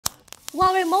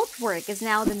While remote work is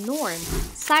now the norm,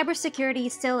 cybersecurity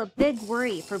is still a big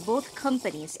worry for both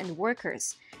companies and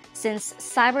workers. Since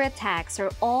cyber attacks are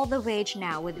all the rage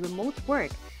now with remote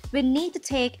work, we need to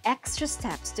take extra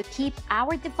steps to keep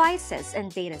our devices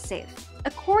and data safe.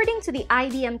 According to the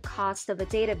IBM Cost of a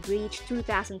Data Breach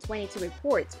 2022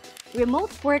 report,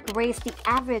 remote work raised the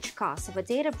average cost of a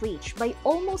data breach by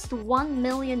almost $1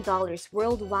 million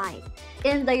worldwide.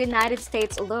 In the United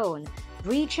States alone,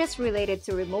 breaches related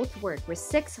to remote work were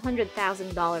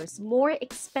 $600,000 more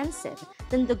expensive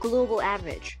than the global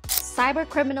average.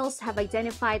 Cybercriminals have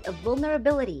identified a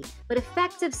vulnerability, but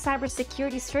effective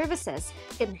cybersecurity services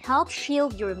can help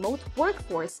shield your remote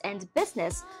workforce and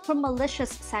business from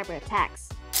malicious cyber attacks.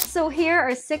 So here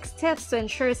are 6 tips to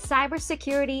ensure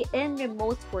cybersecurity in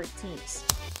remote work teams.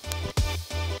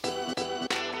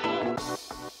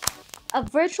 A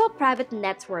virtual private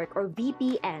network, or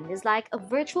VPN, is like a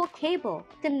virtual cable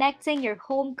connecting your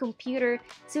home computer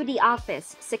to the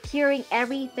office, securing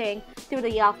everything through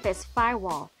the office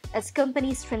firewall. As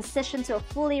companies transition to a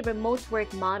fully remote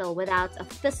work model without a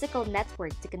physical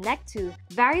network to connect to,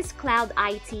 various cloud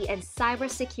IT and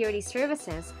cybersecurity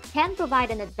services can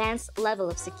provide an advanced level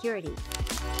of security.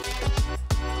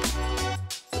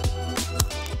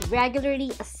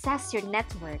 Regularly assess your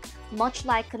network, much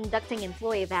like conducting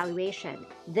employee evaluation.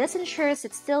 This ensures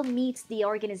it still meets the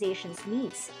organization's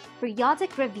needs.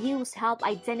 Periodic reviews help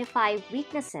identify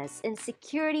weaknesses in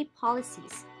security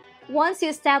policies. Once you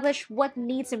establish what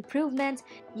needs improvement,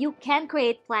 you can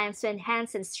create plans to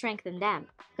enhance and strengthen them.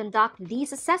 Conduct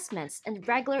these assessments in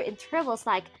regular intervals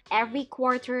like every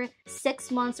quarter,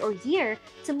 6 months, or year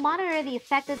to monitor the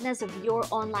effectiveness of your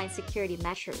online security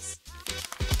measures.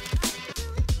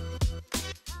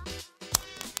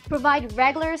 Provide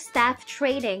regular staff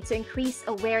training to increase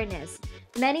awareness.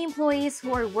 Many employees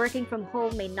who are working from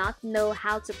home may not know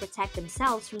how to protect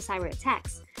themselves from cyber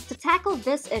attacks. To tackle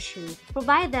this issue,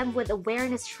 provide them with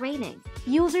awareness training.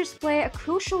 Users play a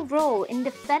crucial role in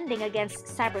defending against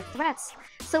cyber threats,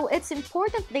 so it's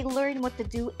important they learn what to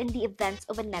do in the event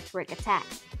of a network attack.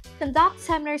 Conduct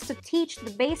seminars to teach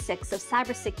the basics of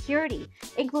cybersecurity,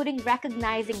 including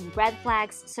recognizing red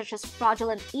flags such as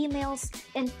fraudulent emails,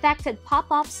 infected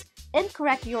pop-ups,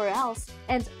 incorrect URLs,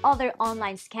 and other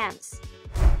online scams.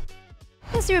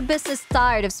 Is your business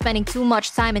tired of spending too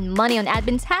much time and money on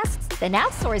admin tasks? Then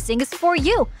outsourcing is for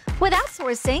you. With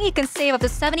outsourcing, you can save up to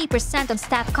 70% on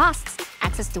staff costs,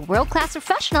 access to world-class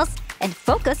professionals, and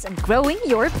focus on growing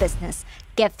your business.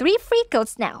 Get 3 free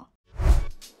codes now.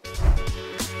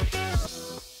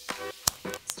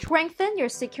 Strengthen your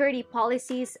security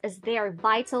policies as they are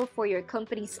vital for your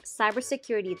company's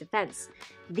cybersecurity defense.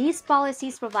 These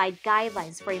policies provide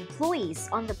guidelines for employees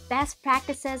on the best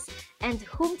practices and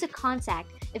whom to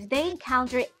contact if they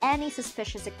encounter any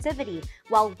suspicious activity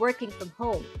while working from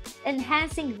home.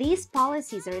 Enhancing these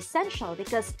policies are essential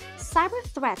because cyber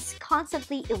threats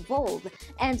constantly evolve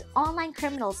and online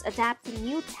criminals adapt to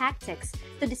new tactics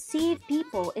to deceive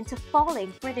people into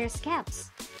falling for their scams.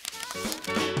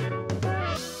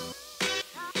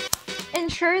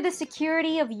 Ensure the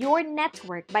security of your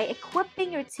network by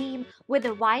equipping your team with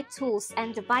the right tools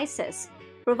and devices.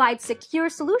 Provide secure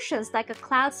solutions like a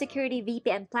cloud security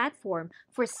VPN platform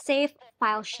for safe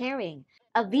file sharing.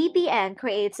 A VPN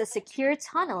creates a secure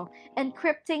tunnel,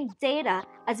 encrypting data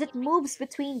as it moves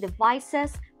between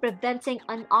devices, preventing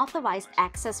unauthorized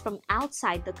access from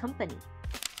outside the company.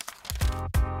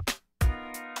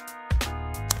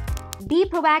 Be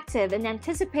proactive in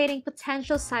anticipating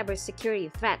potential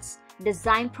cybersecurity threats.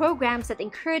 Design programs that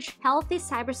encourage healthy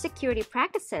cybersecurity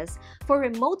practices for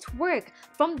remote work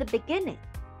from the beginning.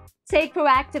 Take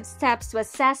proactive steps to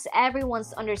assess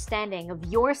everyone's understanding of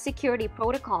your security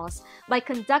protocols by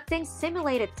conducting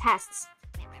simulated tests.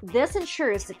 This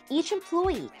ensures that each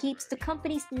employee keeps the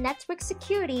company's network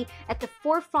security at the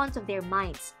forefront of their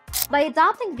minds. By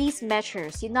adopting these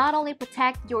measures, you not only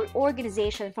protect your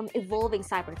organization from evolving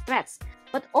cyber threats,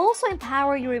 but also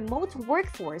empower your remote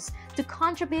workforce to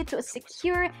contribute to a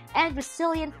secure and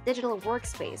resilient digital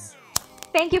workspace.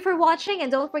 Thank you for watching,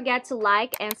 and don't forget to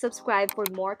like and subscribe for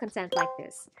more content like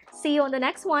this. See you on the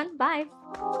next one. Bye!